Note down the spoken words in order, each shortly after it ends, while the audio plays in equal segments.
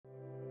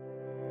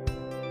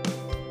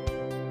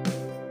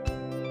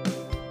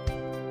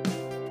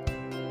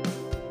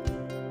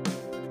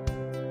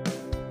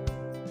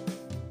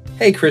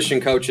Hey, Christian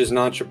coaches and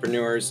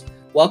entrepreneurs.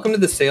 Welcome to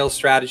the Sales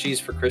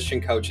Strategies for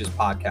Christian Coaches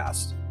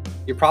podcast.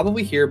 You're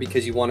probably here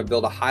because you want to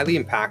build a highly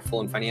impactful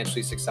and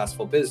financially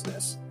successful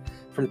business.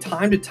 From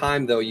time to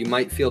time, though, you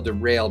might feel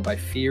derailed by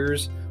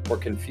fears or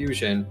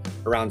confusion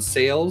around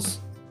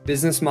sales,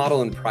 business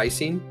model, and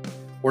pricing,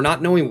 or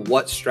not knowing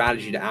what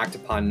strategy to act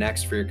upon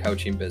next for your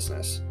coaching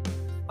business.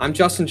 I'm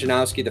Justin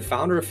Janowski, the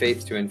founder of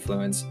Faith to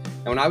Influence,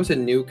 and when I was a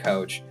new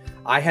coach,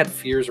 I had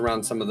fears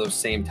around some of those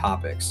same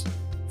topics.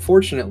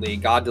 Fortunately,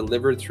 God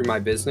delivered through my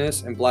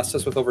business and blessed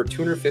us with over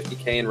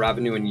 $250K in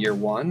revenue in year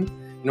one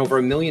and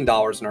over $1 million in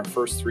our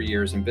first 3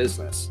 years in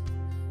business.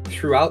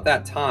 Throughout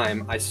that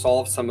time, I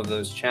solved some of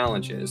those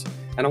challenges,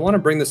 and I want to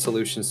bring the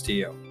solutions to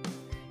you.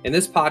 In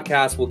this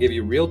podcast, we'll give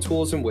you real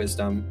tools and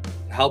wisdom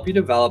to help you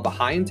develop a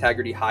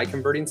high-integrity,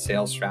 high-converting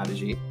sales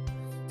strategy,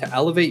 to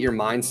elevate your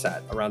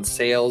mindset around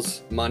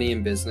sales, money,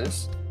 and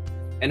business,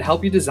 and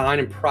help you design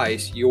and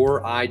price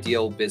your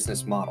ideal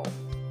business model.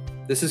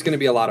 This is going to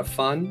be a lot of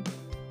fun.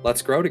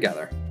 Let's grow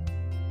together.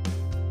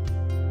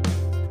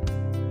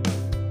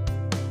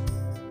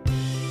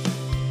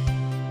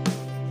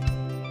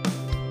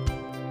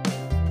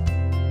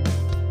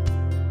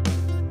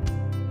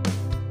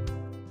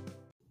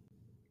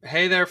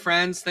 Hey there,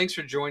 friends. Thanks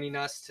for joining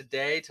us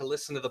today to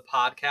listen to the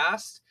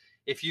podcast.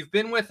 If you've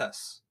been with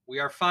us, we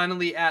are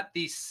finally at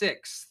the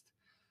sixth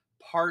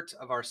part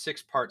of our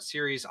 6-part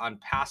series on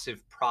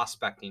passive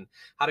prospecting,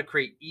 how to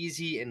create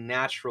easy and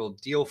natural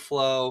deal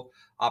flow,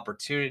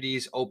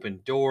 opportunities, open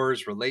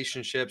doors,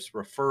 relationships,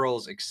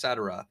 referrals,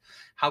 etc.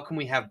 How can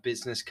we have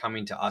business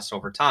coming to us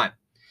over time?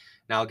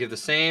 Now, I'll give the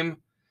same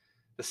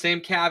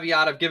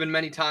caveat I've given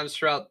many times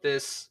throughout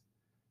this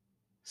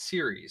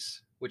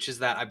series, which is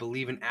that I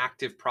believe in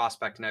active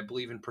prospecting. I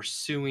believe in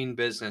pursuing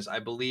business. I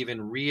believe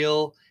in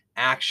real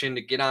action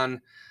to get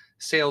on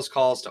sales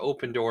calls, to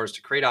open doors,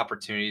 to create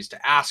opportunities,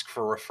 to ask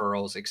for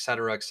referrals, et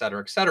cetera, et cetera,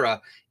 et cetera.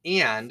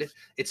 And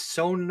it's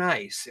so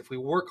nice if we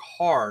work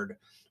hard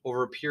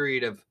over a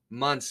period of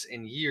months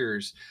and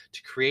years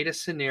to create a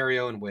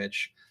scenario in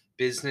which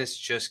business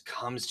just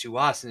comes to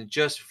us and it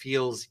just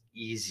feels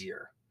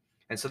easier.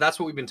 And so that's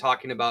what we've been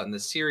talking about in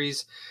this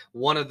series.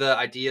 One of the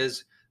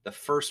ideas, the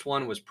first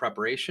one, was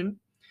preparation,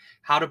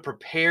 how to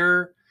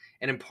prepare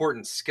an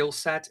important skill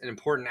set and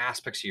important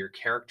aspects of your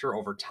character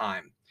over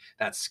time.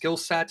 That skill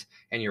set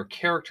and your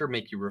character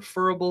make you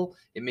referable.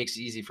 It makes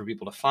it easy for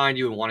people to find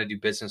you and want to do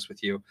business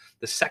with you.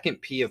 The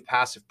second P of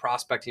passive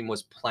prospecting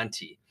was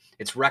plenty.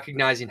 It's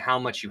recognizing how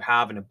much you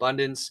have in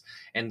abundance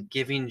and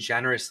giving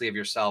generously of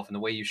yourself in the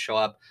way you show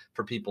up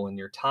for people in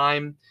your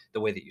time, the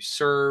way that you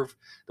serve,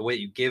 the way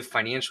that you give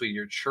financially to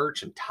your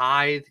church and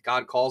tithe.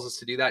 God calls us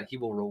to do that. He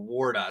will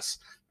reward us.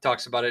 He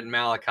talks about it in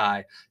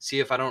Malachi. See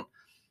if I don't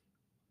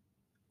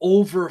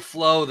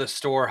overflow the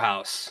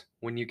storehouse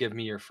when you give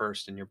me your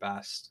first and your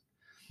best.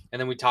 And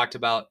then we talked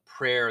about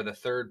prayer, the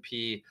third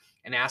P,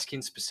 and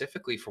asking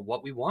specifically for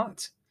what we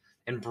want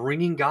and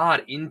bringing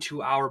God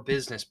into our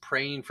business,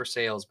 praying for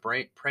sales,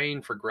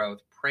 praying for growth,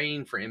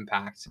 praying for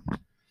impact.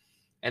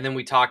 And then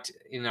we talked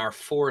in our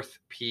fourth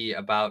P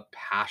about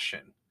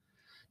passion,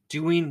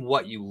 doing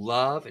what you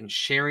love and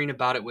sharing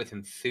about it with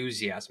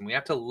enthusiasm. We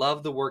have to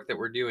love the work that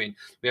we're doing.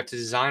 We have to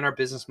design our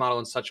business model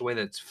in such a way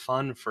that it's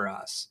fun for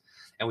us.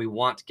 And we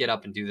want to get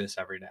up and do this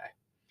every day.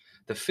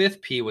 The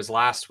fifth P was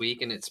last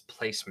week, and it's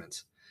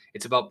placement.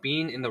 It's about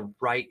being in the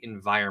right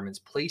environments,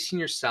 placing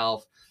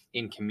yourself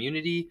in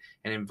community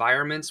and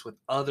environments with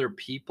other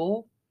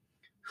people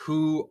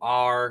who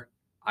are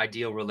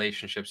ideal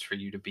relationships for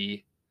you to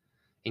be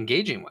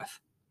engaging with.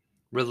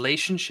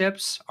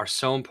 Relationships are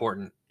so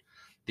important.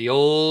 The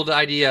old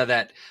idea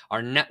that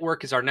our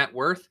network is our net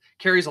worth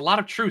carries a lot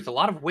of truth, a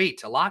lot of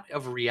weight, a lot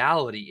of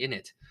reality in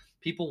it.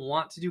 People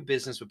want to do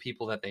business with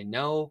people that they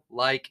know,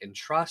 like, and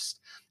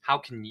trust. How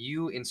can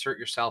you insert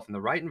yourself in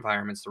the right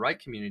environments, the right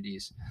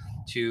communities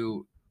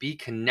to be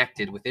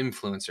connected with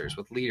influencers,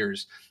 with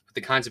leaders, with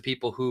the kinds of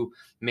people who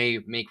may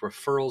make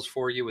referrals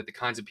for you, with the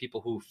kinds of people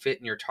who fit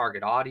in your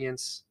target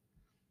audience,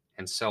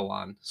 and so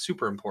on.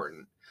 Super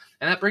important.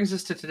 And that brings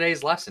us to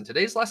today's lesson.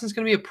 Today's lesson is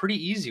going to be a pretty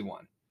easy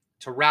one.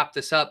 To wrap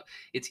this up,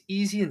 it's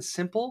easy and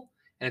simple,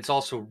 and it's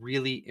also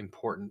really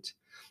important.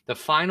 The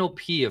final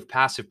P of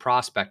passive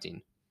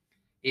prospecting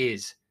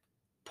is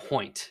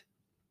point.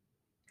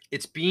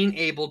 It's being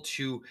able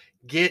to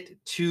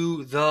get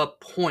to the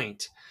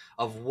point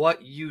of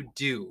what you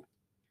do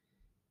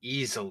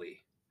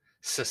easily,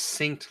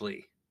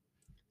 succinctly,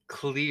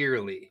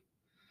 clearly.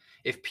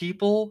 If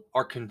people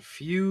are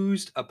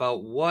confused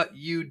about what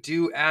you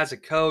do as a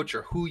coach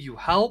or who you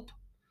help,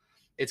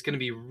 it's going to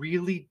be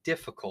really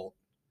difficult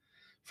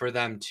for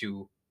them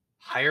to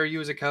hire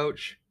you as a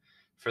coach,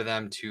 for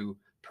them to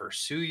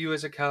pursue you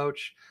as a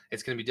coach.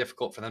 It's going to be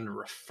difficult for them to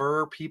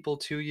refer people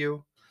to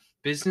you.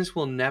 Business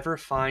will never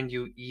find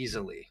you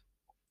easily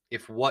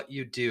if what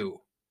you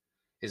do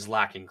is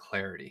lacking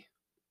clarity.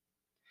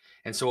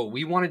 And so what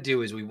we want to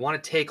do is we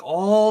want to take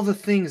all the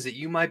things that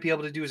you might be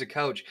able to do as a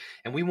coach,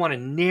 and we want to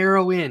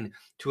narrow in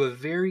to a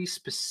very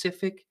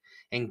specific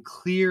and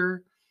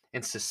clear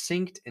and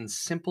succinct and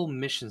simple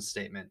mission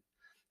statement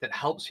that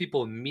helps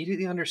people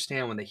immediately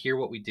understand when they hear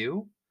what we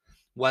do,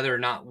 whether or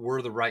not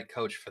we're the right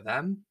coach for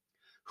them,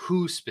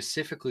 who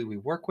specifically we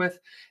work with,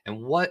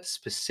 and what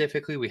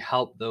specifically we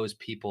help those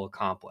people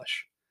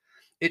accomplish.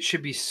 It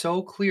should be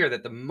so clear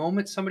that the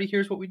moment somebody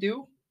hears what we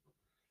do,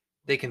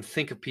 they can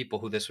think of people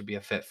who this would be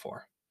a fit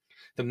for.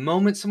 The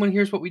moment someone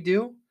hears what we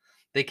do,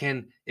 they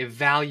can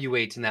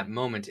evaluate in that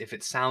moment if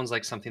it sounds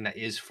like something that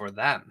is for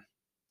them.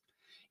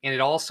 And it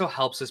also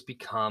helps us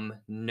become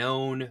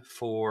known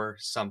for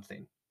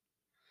something.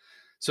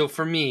 So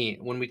for me,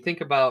 when we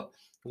think about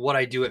what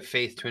I do at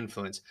Faith to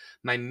Influence,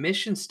 my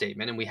mission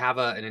statement, and we have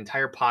an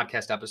entire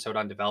podcast episode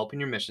on developing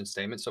your mission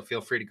statement. So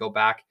feel free to go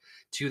back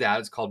to that.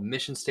 It's called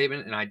Mission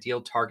Statement and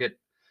Ideal Target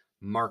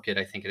Market,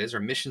 I think it is, or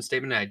Mission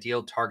Statement and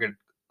Ideal Target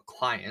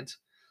Client,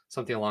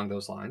 something along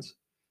those lines.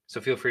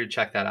 So feel free to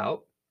check that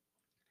out.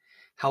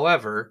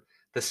 However,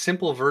 the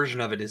simple version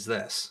of it is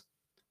this: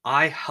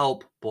 I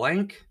help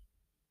blank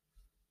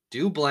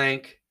do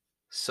blank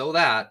so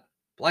that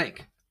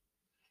blank.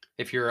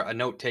 If you're a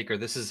note taker,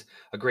 this is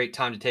a great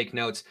time to take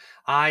notes.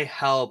 I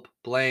help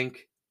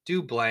blank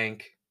do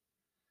blank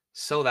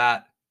so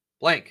that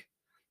blank.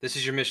 This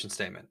is your mission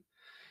statement.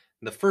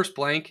 The first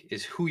blank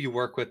is who you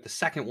work with. The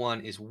second one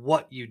is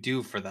what you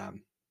do for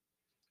them.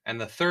 And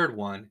the third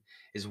one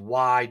is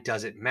why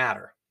does it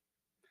matter?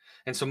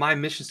 And so my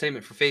mission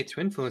statement for Faith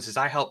to Influence is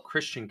I help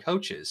Christian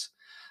coaches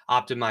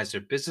optimize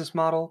their business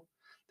model,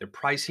 their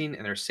pricing,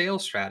 and their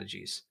sales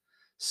strategies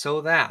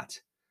so that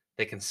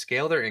they can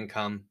scale their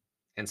income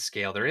and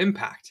scale their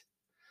impact.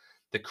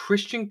 The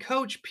Christian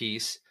coach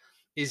piece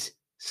is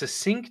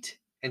succinct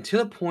and to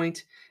the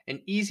point and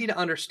easy to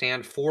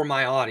understand for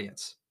my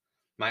audience.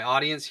 My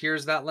audience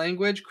hears that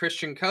language,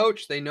 Christian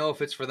coach, they know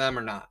if it's for them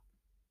or not.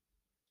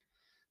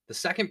 The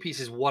second piece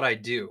is what I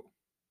do.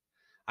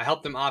 I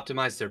help them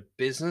optimize their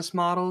business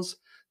models,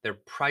 their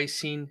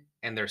pricing,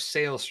 and their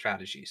sales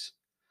strategies.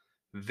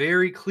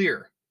 Very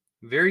clear,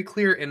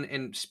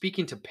 and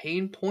speaking to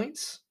pain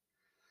points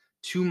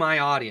to my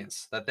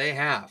audience that they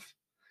have,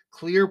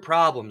 clear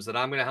problems that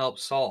I'm going to help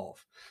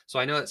solve. So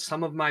I know that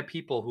some of my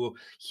people who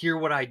hear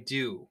what I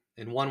do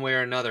in one way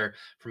or another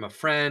from a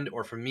friend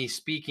or from me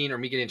speaking or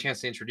me getting a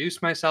chance to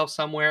introduce myself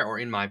somewhere or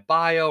in my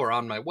bio or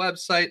on my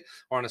website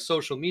or on a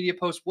social media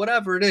post,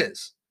 whatever it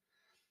is,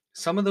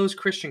 some of those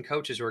Christian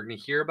coaches who are going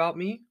to hear about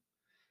me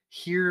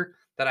hear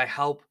that I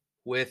help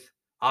with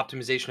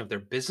optimization of their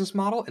business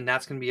model. And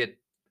that's going to be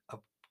a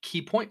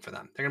key point for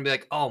them. They're going to be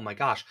like, oh my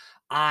gosh,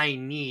 I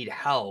need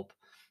help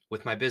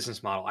with my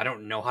business model. I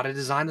don't know how to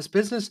design this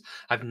business.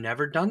 I've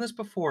never done this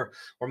before.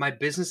 Or my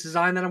business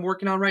design that I'm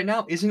working on right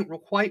now isn't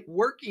quite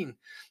working.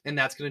 And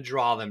that's going to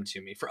draw them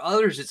to me. For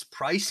others, it's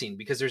pricing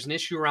because there's an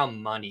issue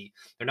around money.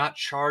 They're not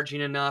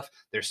charging enough.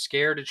 They're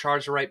scared to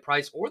charge the right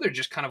price, or they're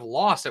just kind of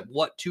lost at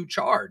what to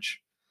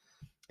charge.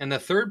 And the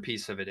third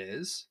piece of it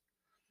is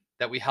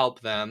that we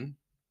help them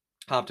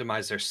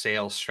optimize their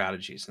sales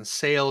strategies. And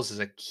sales is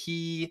a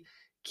key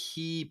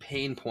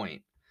pain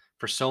point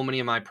for so many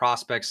of my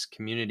prospects,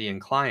 community,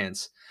 and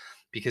clients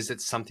because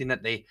it's something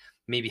that they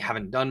maybe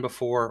haven't done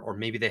before, or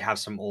maybe they have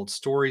some old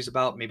stories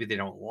about. Maybe they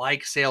don't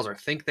like sales or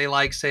think they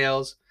like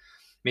sales.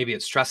 Maybe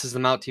it stresses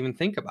them out to even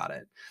think about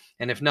it.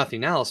 And if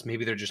nothing else,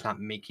 maybe they're just not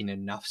making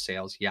enough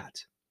sales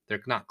yet.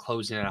 They're not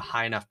closing at a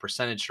high enough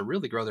percentage to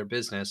really grow their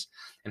business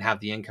and have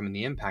the income and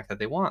the impact that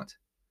they want.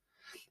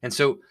 And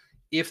so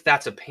if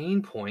that's a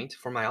pain point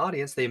for my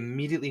audience, they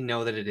immediately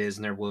know that it is,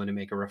 and they're willing to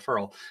make a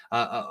referral.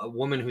 A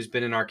woman who's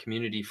been in our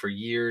community for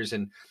years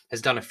and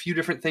has done a few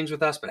different things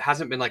with us, but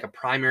hasn't been like a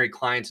primary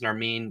client in our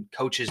main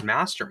coaches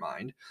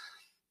mastermind,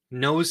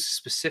 knows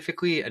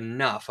specifically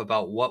enough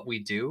about what we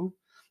do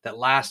that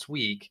last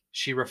week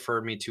she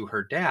referred me to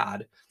her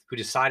dad, who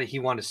decided he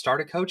wanted to start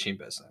a coaching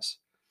business.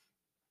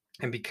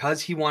 And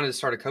because he wanted to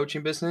start a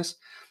coaching business,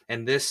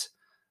 and this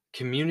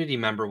community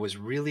member was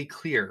really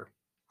clear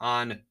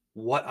on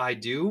what I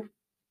do,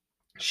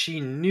 she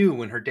knew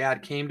when her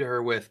dad came to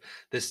her with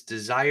this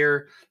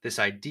desire, this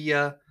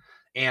idea,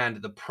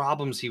 and the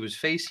problems he was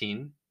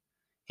facing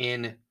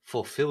in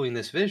fulfilling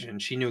this vision,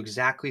 she knew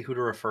exactly who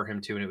to refer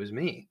him to, and it was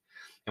me.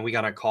 And we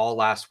got a call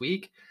last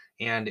week,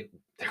 and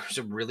there was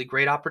a really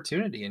great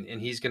opportunity. And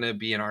he's going to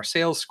be in our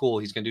sales school.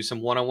 He's going to do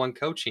some one-on-one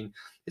coaching.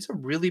 It's a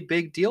really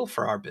big deal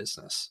for our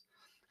business.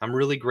 I'm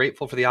really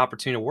grateful for the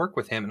opportunity to work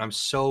with him, and I'm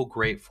so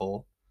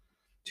grateful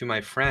to my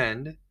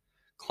friend,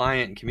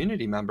 client, and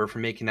community member for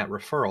making that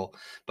referral.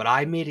 But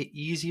I made it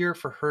easier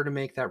for her to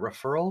make that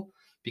referral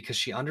because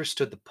she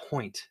understood the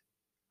point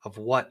of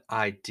what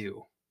I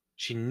do.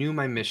 She knew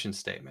my mission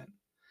statement.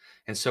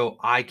 And so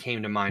I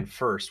came to mind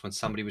first when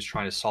somebody was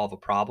trying to solve a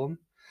problem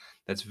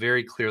that's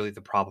very clearly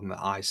the problem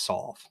that I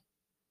solve.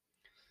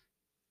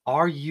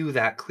 Are you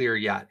that clear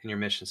yet in your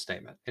mission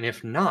statement? And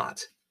if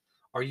not,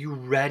 are you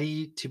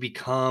ready to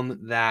become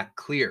that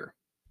clear?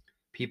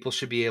 People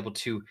should be able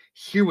to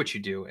hear what you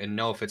do and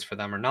know if it's for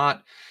them or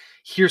not.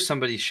 Hear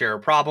somebody share a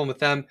problem with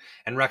them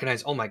and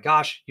recognize, oh my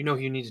gosh, you know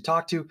who you need to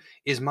talk to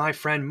is my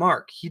friend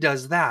Mark. He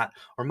does that.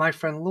 Or my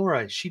friend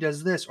Laura, she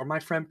does this. Or my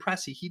friend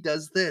Pressy, he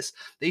does this.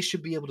 They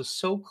should be able to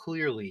so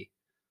clearly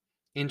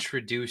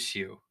introduce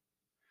you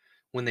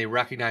when they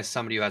recognize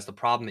somebody who has the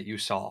problem that you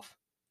solve.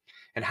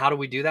 And how do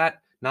we do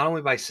that? Not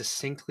only by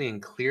succinctly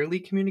and clearly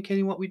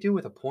communicating what we do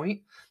with a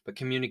point, but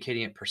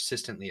communicating it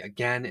persistently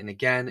again and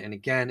again and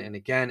again and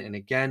again and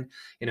again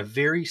in a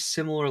very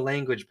similar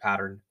language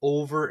pattern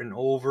over and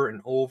over and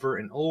over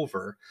and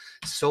over,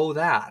 so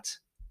that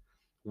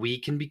we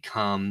can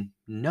become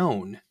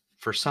known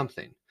for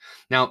something.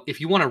 Now,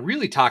 if you want to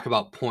really talk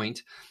about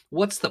point,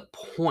 what's the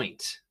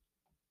point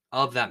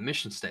of that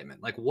mission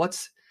statement? Like,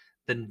 what's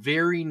the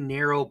very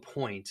narrow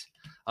point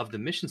of the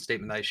mission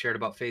statement that I shared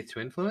about faith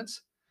to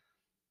influence?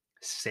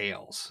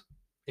 Sales.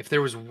 If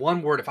there was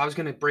one word, if I was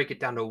going to break it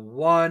down to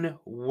one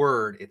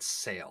word, it's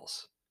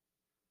sales.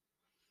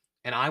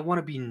 And I want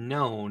to be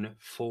known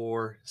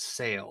for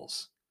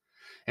sales.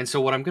 And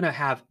so, what I'm going to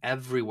have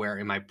everywhere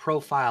in my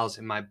profiles,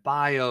 in my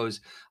bios,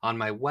 on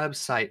my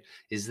website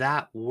is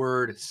that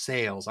word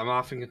sales. I'm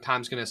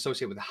oftentimes going to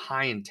associate with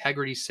high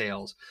integrity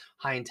sales,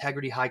 high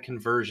integrity, high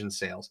conversion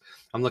sales.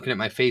 I'm looking at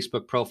my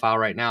Facebook profile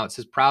right now. It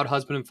says proud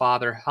husband and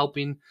father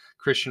helping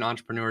Christian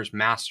entrepreneurs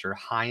master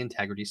high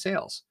integrity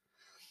sales.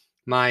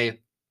 My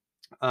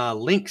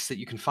links that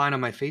you can find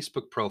on my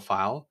Facebook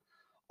profile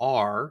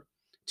are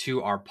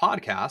to our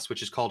podcast,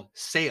 which is called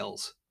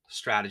Sales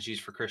Strategies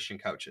for Christian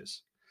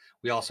Coaches.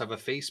 We also have a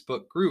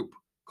Facebook group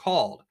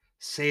called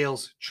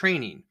Sales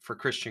Training for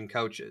Christian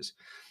Coaches.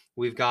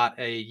 We've got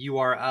a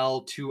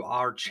URL to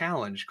our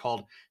challenge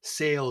called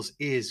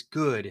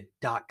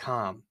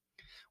salesisgood.com.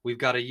 We've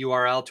got a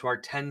URL to our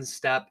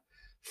 10-step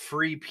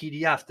free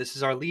PDF. This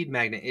is our lead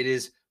magnet. It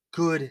is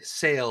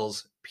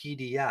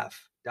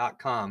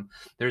goodsalespdf.com.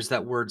 There's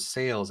that word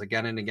sales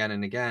again and again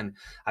and again.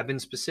 I've been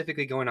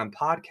specifically going on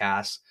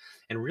podcasts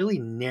and really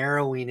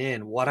narrowing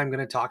in what I'm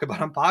going to talk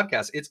about on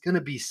podcasts. It's going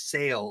to be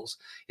sales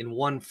in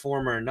one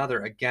form or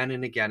another again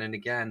and again and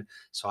again.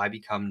 So I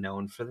become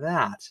known for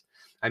that.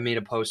 I made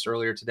a post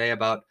earlier today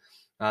about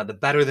the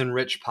Better Than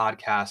Rich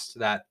podcast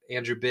that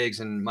Andrew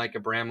Biggs and Mike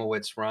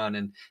Abramowitz run,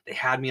 and they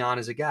had me on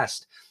as a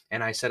guest.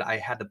 And I said I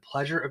had the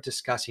pleasure of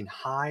discussing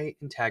high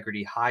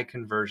integrity, high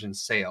conversion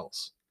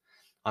sales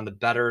on the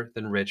Better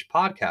Than Rich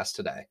podcast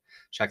today.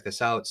 Check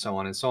this out, so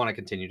on and so on. I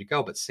continue to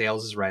go, but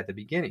sales is right at the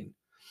beginning.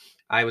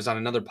 I was on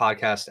another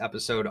podcast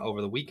episode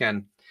over the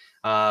weekend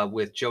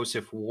with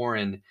Joseph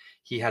Warren.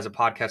 He has a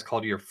podcast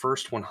called Your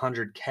First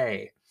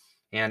 100K.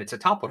 And it's a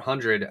top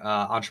 100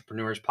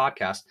 entrepreneurs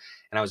podcast.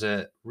 And I was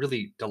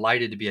really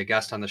delighted to be a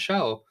guest on the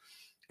show.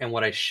 And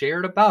what I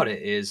shared about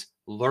it is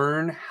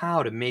learn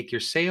how to make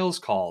your sales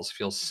calls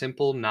feel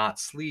simple, not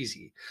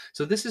sleazy.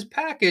 So this is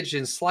packaged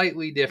in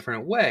slightly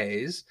different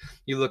ways.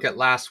 You look at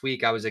last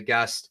week, I was a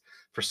guest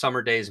for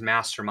Summer Days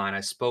Mastermind.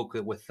 I spoke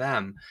with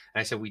them and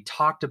I said, we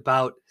talked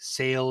about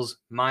sales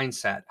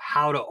mindset,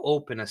 how to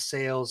open a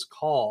sales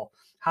call,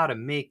 how to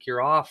make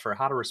your offer,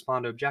 how to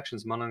respond to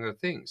objections, among other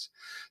things.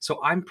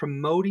 So I'm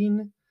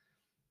promoting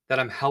that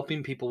I'm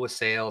helping people with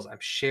sales. I'm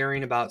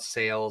sharing about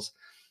sales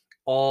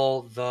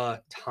all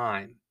the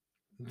time.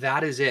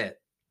 That is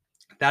it.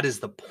 That is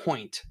the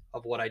point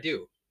of what I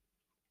do.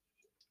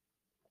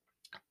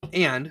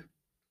 And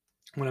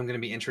when I'm going to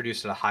be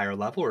introduced at a higher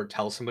level or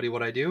tell somebody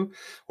what I do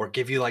or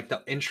give you like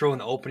the intro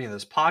and the opening of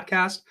this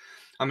podcast,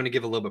 I'm going to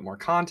give a little bit more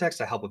context.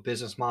 I help with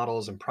business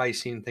models and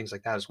pricing, things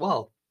like that as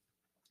well.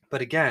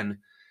 But again,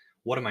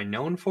 what am I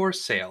known for?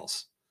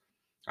 Sales.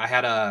 I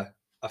had a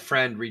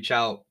friend reach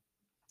out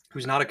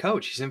who's not a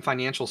coach. He's in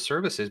financial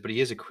services, but he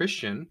is a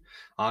Christian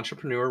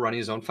entrepreneur running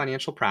his own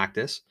financial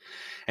practice.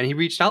 And he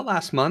reached out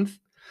last month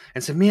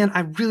and said, man,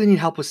 I really need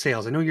help with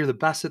sales. I know you're the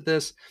best at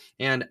this,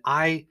 and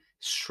I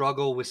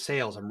struggle with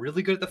sales. I'm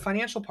really good at the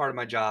financial part of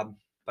my job,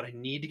 but I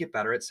need to get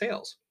better at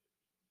sales.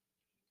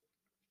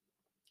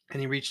 And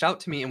he reached out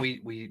to me, and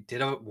we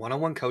did a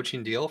one-on-one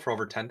coaching deal for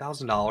over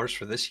 $10,000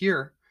 for this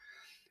year.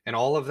 And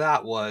all of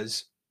that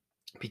was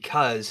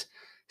because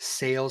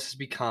sales has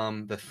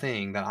become the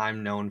thing that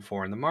I'm known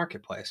for in the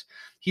marketplace.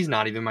 He's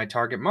not even my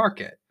target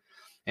market.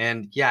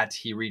 And yet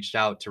he reached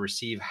out to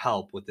receive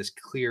help with this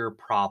clear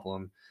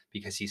problem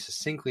because he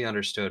succinctly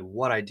understood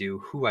what I do,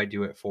 who I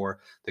do it for.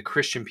 The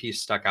Christian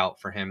piece stuck out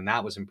for him, and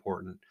that was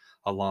important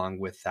along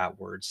with that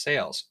word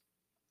sales.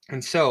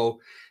 And so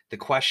the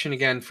question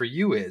again for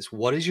you is,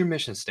 what is your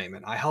mission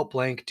statement? I help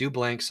blank, do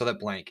blank, so that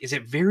blank. Is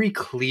it very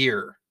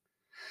clear?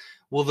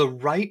 Will the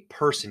right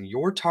person,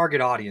 your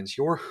target audience,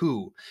 your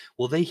who,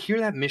 will they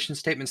hear that mission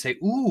statement and say,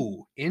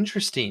 ooh,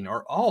 interesting,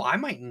 or oh, I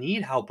might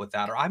need help with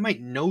that, or I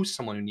might know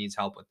someone who needs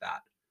help with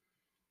that?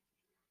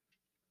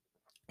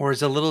 Or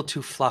is it a little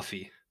too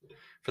fluffy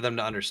for them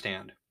to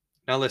understand?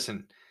 Now,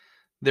 listen,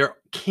 there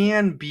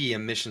can be a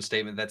mission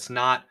statement that's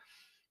not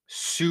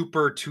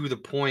super to the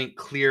point,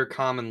 clear,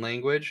 common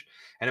language,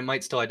 and it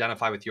might still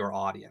identify with your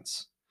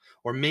audience.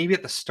 Or maybe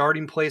at the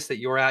starting place that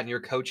you're at in your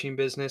coaching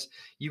business,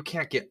 you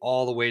can't get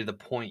all the way to the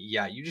point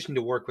yet. You just need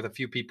to work with a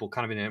few people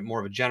kind of in a more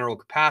of a general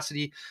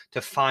capacity to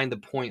find the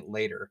point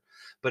later.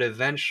 But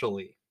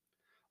eventually,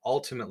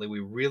 ultimately, we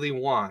really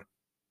want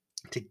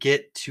to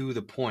get to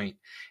the point.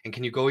 And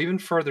can you go even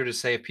further to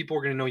say if people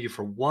are going to know you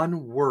for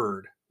one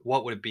word,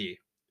 what would it be?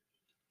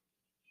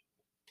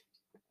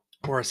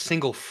 or a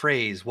single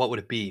phrase, what would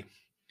it be?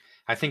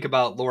 I think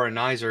about Laura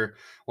Nizer,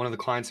 one of the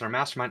clients in our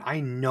mastermind.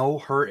 I know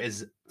her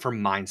as for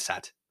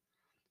mindset.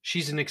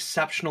 She's an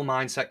exceptional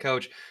mindset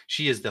coach.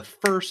 She is the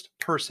first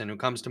person who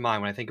comes to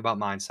mind when I think about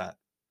mindset.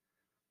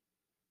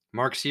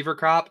 Mark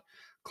Sieverkrop,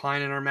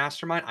 client in our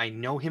mastermind, I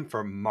know him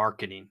for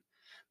marketing.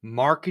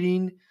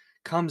 Marketing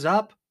comes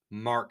up,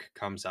 Mark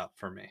comes up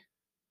for me.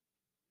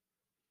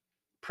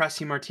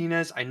 Pressy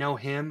Martinez, I know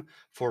him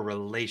for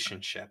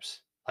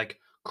relationships, like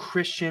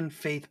Christian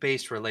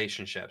faith-based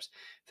relationships.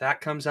 If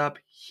that comes up,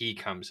 he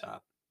comes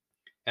up.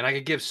 And I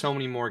could give so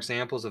many more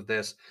examples of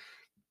this.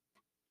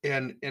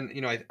 And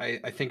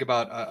I think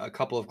about a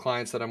couple of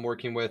clients that I'm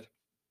working with,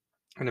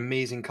 an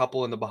amazing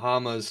couple in the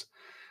Bahamas,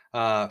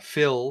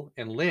 Phil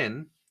and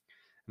Lynn.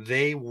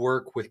 They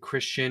work with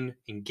Christian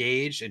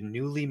engaged and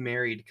newly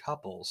married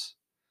couples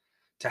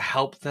to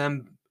help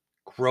them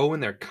grow in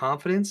their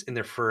confidence in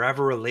their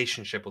forever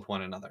relationship with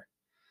one another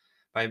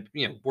by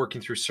working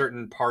through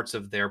certain parts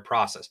of their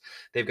process.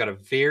 They've got a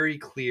very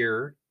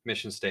clear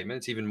mission statement.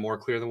 It's even more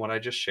clear than what I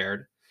just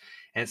shared,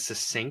 and it's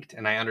succinct,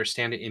 and I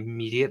understand it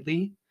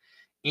immediately.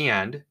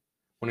 And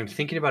when I'm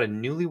thinking about a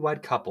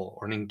newlywed couple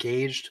or an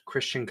engaged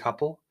Christian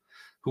couple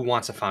who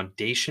wants a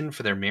foundation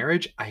for their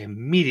marriage, I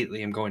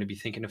immediately am going to be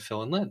thinking of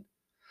Phil and Lynn.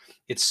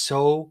 It's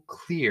so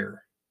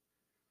clear.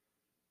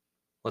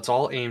 Let's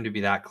all aim to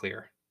be that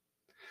clear.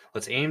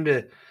 Let's aim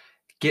to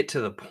get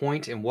to the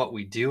point in what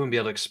we do and be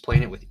able to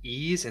explain it with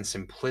ease and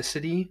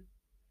simplicity,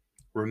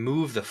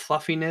 remove the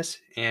fluffiness,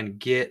 and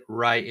get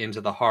right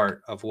into the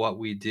heart of what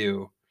we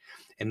do.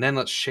 And then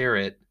let's share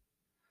it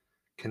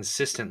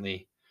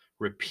consistently,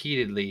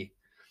 repeatedly.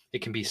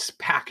 It can be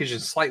packaged in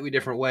slightly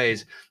different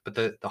ways, but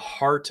the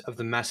heart of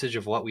the message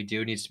of what we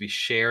do needs to be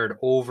shared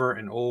over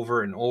and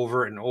over and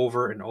over and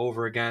over and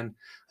over again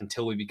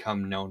until we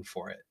become known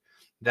for it.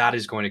 That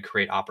is going to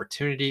create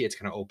opportunity. It's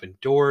going to open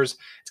doors.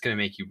 It's going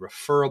to make you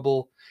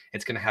referable.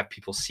 It's going to have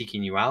people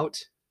seeking you out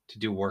to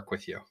do work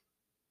with you.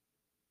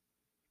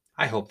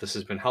 I hope this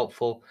has been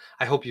helpful.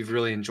 I hope you've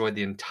really enjoyed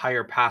the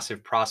entire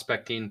passive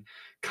prospecting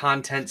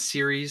content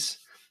series,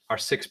 our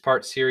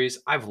 6-part series.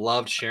 I've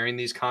loved sharing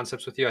these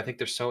concepts with you. I think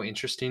they're so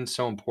interesting,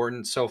 so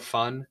important, so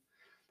fun,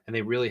 and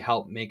they really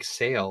help make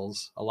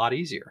sales a lot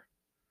easier.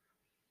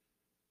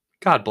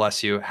 God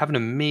bless you. Have an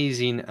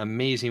amazing,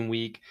 amazing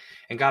week.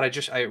 And God,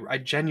 I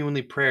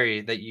genuinely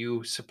pray that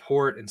you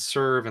support and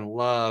serve and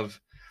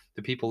love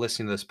the people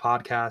listening to this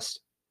podcast.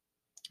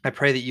 I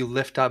pray that you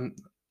lift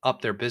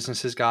up their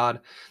businesses,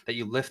 God, that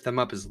you lift them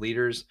up as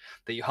leaders,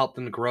 that you help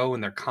them to grow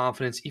in their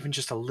confidence, even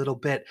just a little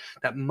bit,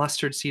 that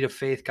mustard seed of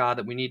faith, God,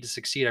 that we need to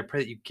succeed. I pray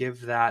that you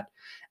give that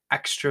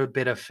extra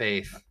bit of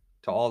faith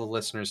to all the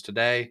listeners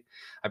today.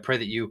 I pray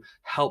that you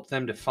help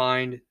them to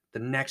find the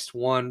next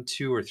 1,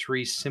 2, or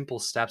 3 simple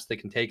steps they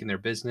can take in their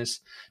business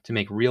to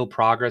make real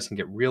progress and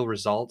get real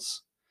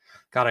results.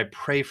 God, I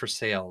pray for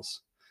sales.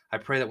 I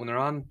pray that when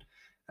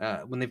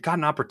they've got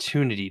an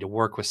opportunity to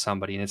work with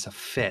somebody and it's a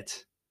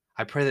fit,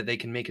 I pray that they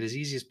can make it as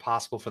easy as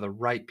possible for the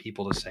right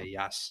people to say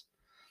yes,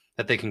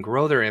 that they can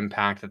grow their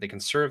impact, that they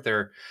can serve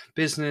their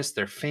business,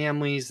 their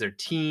families, their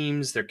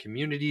teams, their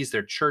communities,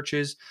 their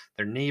churches,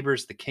 their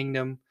neighbors, the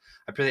kingdom.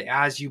 I pray that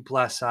as you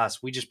bless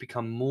us, we just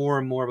become more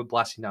and more of a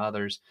blessing to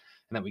others,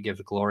 and that we give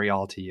the glory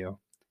all to you.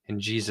 In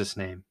Jesus'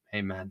 name,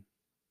 amen.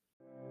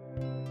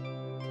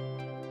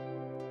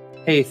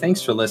 Hey,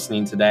 thanks for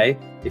listening today.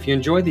 If you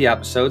enjoyed the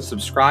episode,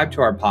 subscribe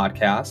to our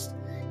podcast.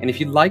 And if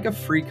you'd like a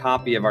free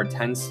copy of our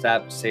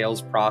 10-step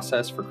sales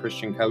process for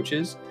Christian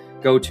coaches,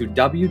 go to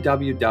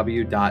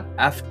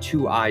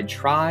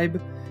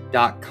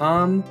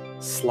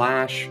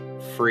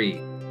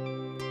www.f2itribe.com/free.